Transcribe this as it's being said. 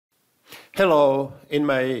Hello, in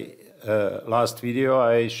my last video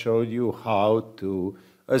I showed you how to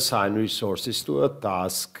assign resources to a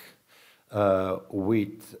task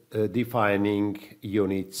with defining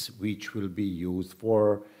units which will be used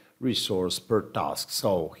for resource per task.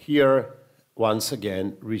 So here, once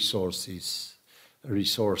again, resources,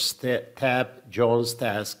 resource tab, John's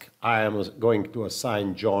task. I am going to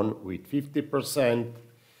assign John with 50%.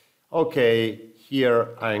 Okay,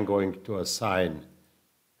 here I'm going to assign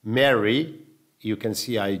Mary. You can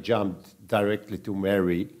see I jumped directly to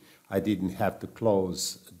Mary. I didn't have to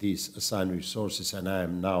close these assigned resources, and I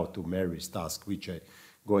am now to Mary's task, which is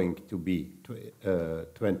going to be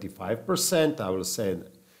 25%. I will say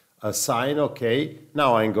assign, okay.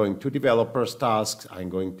 Now I'm going to developers tasks. I'm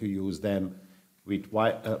going to use them with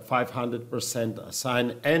 500%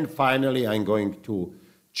 assign. And finally, I'm going to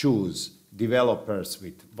choose developers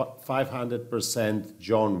with 500%,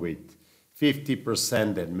 John with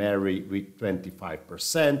 50%, and Mary with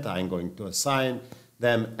 25%. I'm going to assign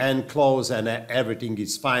them and close, and everything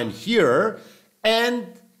is fine here. And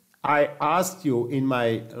I asked you in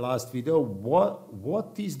my last video,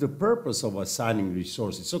 what is the purpose of assigning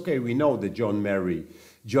resources? Okay, we know that John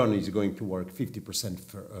is going to work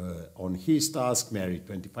 50% on his task, Mary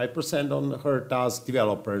 25% on her task,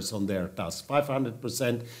 developers on their task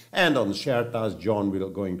 500%, and on shared task, John will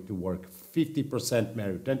going to work 50%,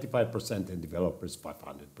 Mary 25%, and developers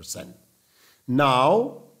 500%.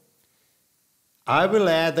 Now, I will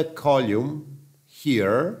add a column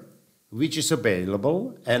here which is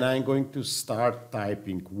available, and I'm going to start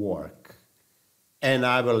typing work, and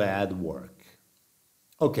I will add work.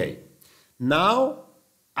 Okay, now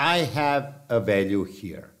I have a value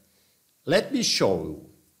here. Let me show you.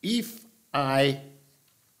 If I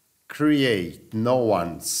create no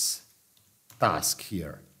one's task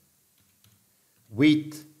here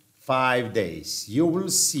with 5 days, you will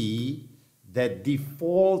see that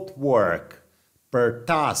default work per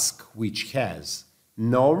task which has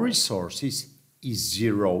no resources is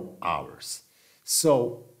 0 hours.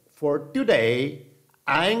 So for today,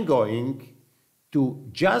 I'm going to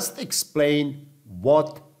just explain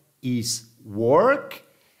what is work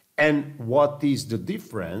and what is the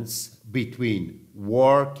difference between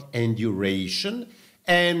work and duration.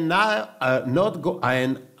 And now, I'm not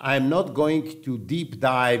going to deep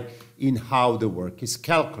dive in how the work is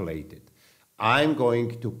calculated. I'm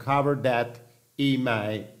going to cover that in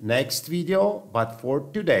my next video, but for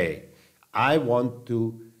today, I want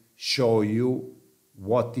to show you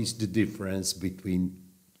what is the difference between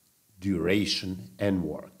duration and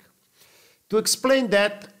work. To explain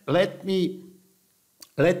that, let me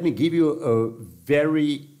give you a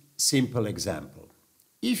very simple example.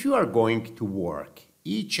 If you are going to work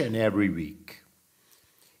each and every week,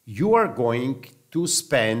 you are going to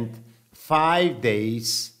spend 5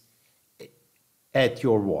 days at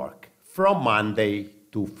your work, from Monday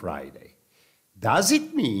to Friday. Does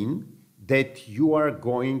it mean that you are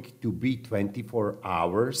going to be 24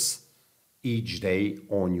 hours each day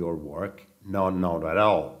on your work? No, not at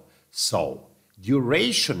all. So,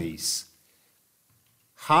 duration is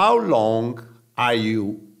how long are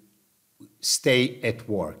you stay at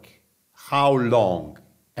work? How long?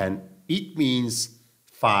 And it means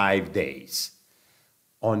 5 days.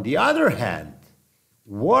 On the other hand,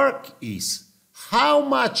 work is how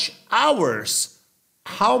much hours,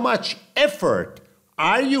 how much effort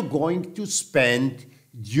are you going to spend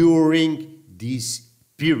during this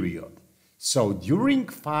period? So during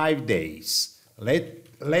 5 days,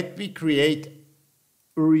 let me create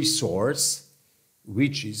a resource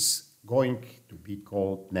which is going to be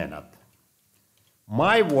called Nenad.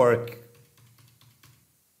 My work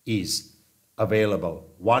is available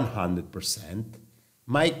 100%.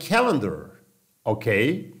 My calendar,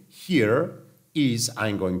 okay, here is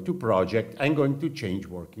I'm going to project, I'm going to change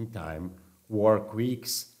working time, work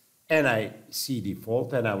weeks, and I see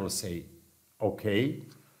default, and I will say, okay,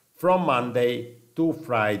 from Monday to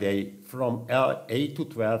Friday, from 8 to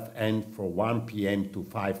 12, and from 1 p.m. to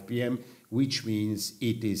 5 p.m., which means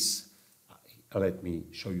it is, let me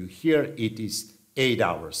show you here, it is 8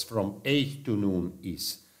 hours. From 8 to noon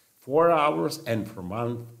is 4 hours, and from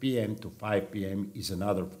 1 p.m. to 5 p.m. is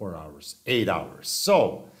another 4 hours, 8 hours.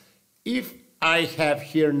 So, if I have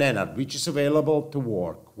here Nenad, which is available to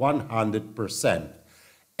work 100%.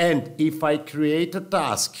 And if I create a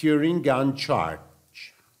task here in Gantt chart,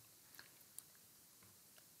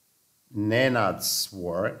 Nenad's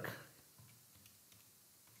work,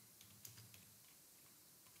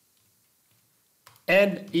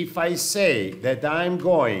 and if I say that I'm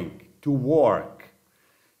going to work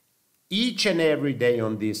each and every day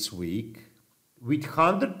on this week with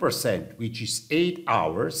 100%, which is 8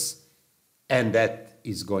 hours, and that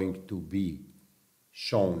is going to be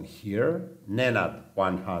shown here, Nenad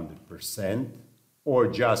 100%, or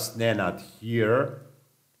just Nenad here.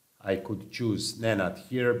 I could choose Nenad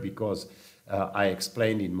here because I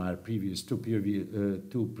explained in my previous two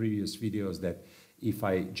previous videos that if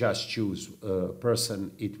I just choose a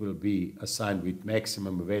person, it will be assigned with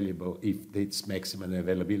maximum available if its maximum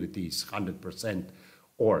availability is 100%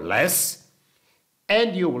 or less.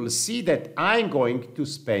 And you will see that I'm going to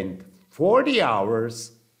spend 40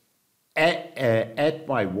 hours at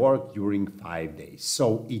my work during 5 days.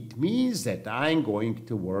 So it means that I'm going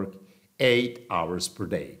to work 8 hours per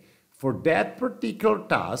day. For that particular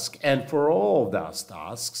task and for all of those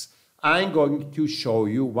tasks, I'm going to show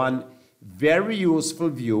you one very useful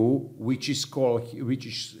view, which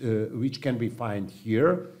can be found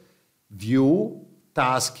here, view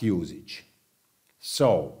task usage.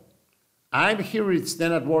 So I'm here, it's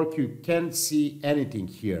Nenad work, you can't see anything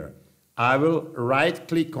here. I will right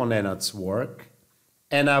click on Nenad's work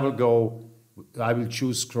and I will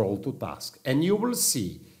choose scroll to task. And you will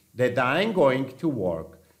see that I'm going to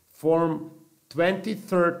work from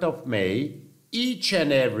 23rd of May, each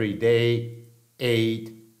and every day,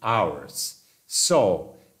 8 hours.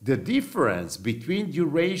 So the difference between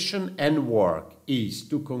duration and work is,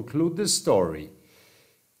 to conclude the story,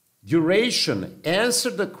 duration,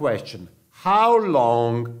 answer the question, how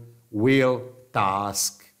long will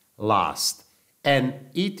task last? And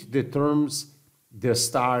it determines the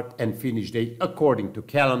start and finish date according to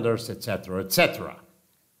calendars, etc., etc.,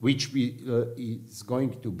 which is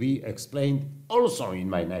going to be explained also in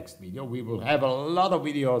my next video. We will have a lot of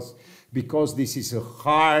videos because this is the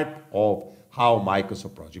heart of how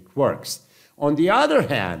Microsoft Project works. On the other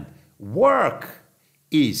hand, work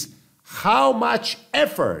is how much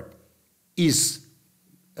effort is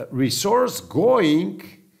resource going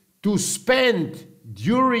to spend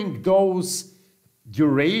during those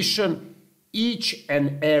duration each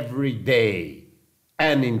and every day.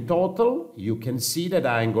 And in total, you can see that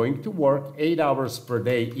I'm going to work 8 hours per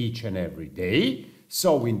day each and every day.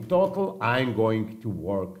 So in total, I'm going to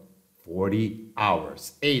work 40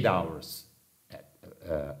 hours, 8 hours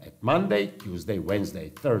at Monday, Tuesday, Wednesday,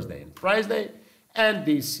 Thursday, and Friday. And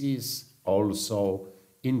this is also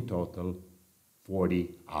in total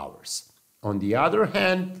 40 hours. On the other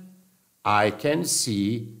hand, I can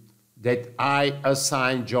see that I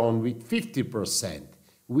assign John with 50%,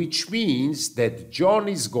 which means that John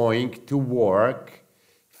is going to work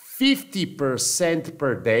 50%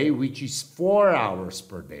 per day, which is 4 hours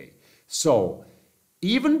per day. So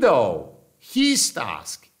even though his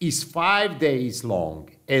task is 5 days long,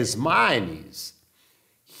 as mine is,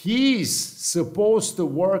 he's supposed to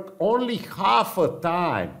work only half a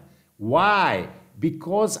time. Why?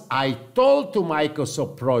 Because I told to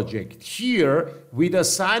Microsoft Project here, with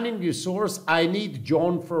assigning resource, I need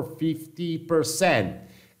John for 50%.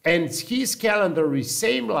 And his calendar is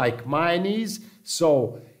same like mine is,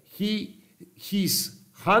 so his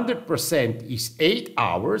 100% is 8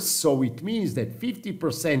 hours, so it means that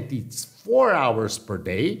 50% is 4 hours per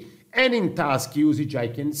day. And in task usage, I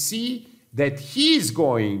can see that he's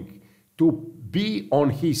going to be on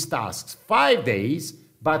his tasks 5 days,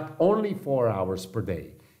 but only 4 hours per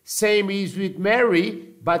day. Same is with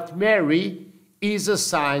Mary, but Mary is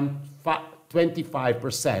assigned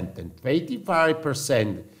 25%, and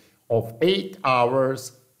 25% of 8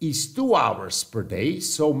 hours is 2 hours per day.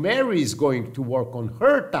 So Mary is going to work on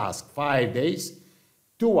her task 5 days,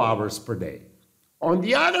 2 hours per day. On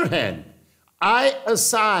the other hand, I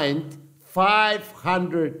assigned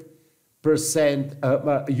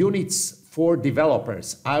 500% units for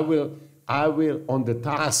developers. I will on the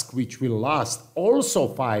task which will last also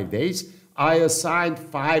 5 days, I assigned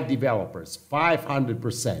 5 developers,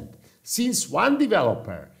 500%. Since one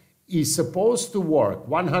developer is supposed to work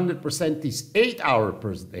 100% is 8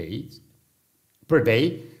 hours per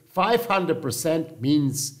day, 500%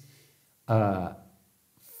 means 5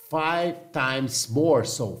 times more.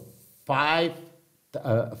 So 5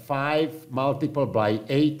 multiplied by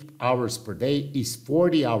 8 hours per day is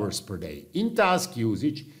 40 hours per day. In task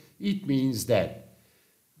usage, it means that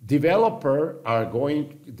developers are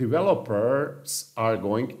going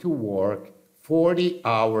to work 40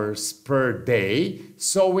 hours per day.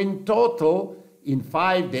 So in total, in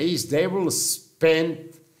 5 days, they will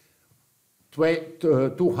spend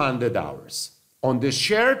 200 hours. On the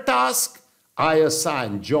shared task, I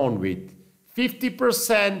assign John with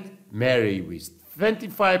 50%, Mary with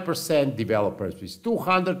 25%, developers with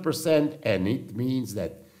 200%, and it means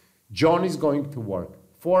that John is going to work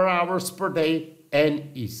 4 hours per day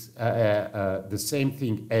and is the same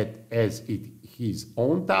thing as his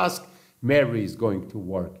own task. Mary is going to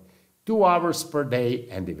work 2 hours per day,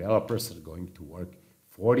 and developers are going to work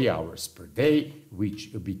 40 hours per day,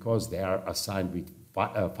 which because they are assigned with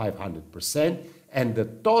 500%, and the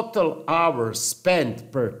total hours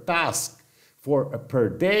spent per task per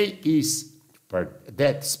day is,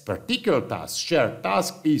 that particular task, shared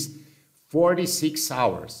task, is 46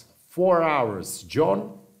 hours. 4 hours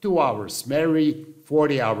John, 2 hours Mary,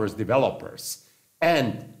 40 hours developers.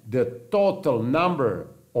 And the total number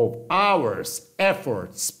of hours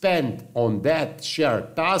effort spent on that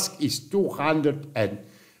shared task is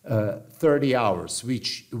 230 hours,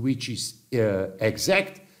 which is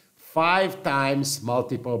exact 5 times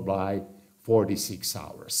multiplied by 46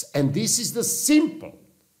 hours. And this is the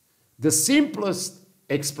simplest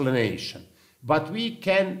explanation. But we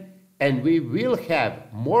can and we will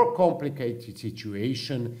have more complicated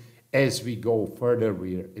situation as we go further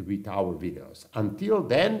with our videos. Until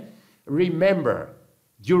then, remember,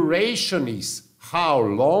 duration is how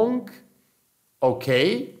long,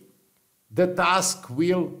 okay, the task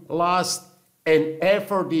will last, and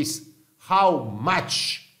effort is how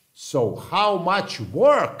much. So how much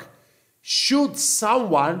work should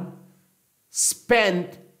someone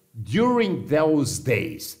spend during those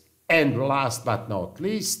days? And last but not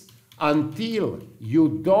least, until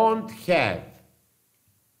you don't have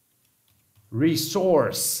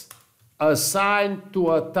resource assigned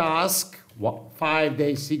to a task, 5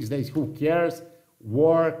 days, 6 days, who cares?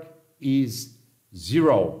 Work is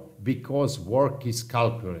zero, because work is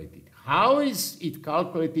calculated. How is it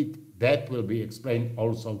calculated? That will be explained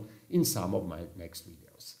also in some of my next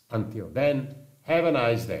videos. Until then, have a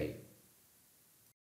nice day.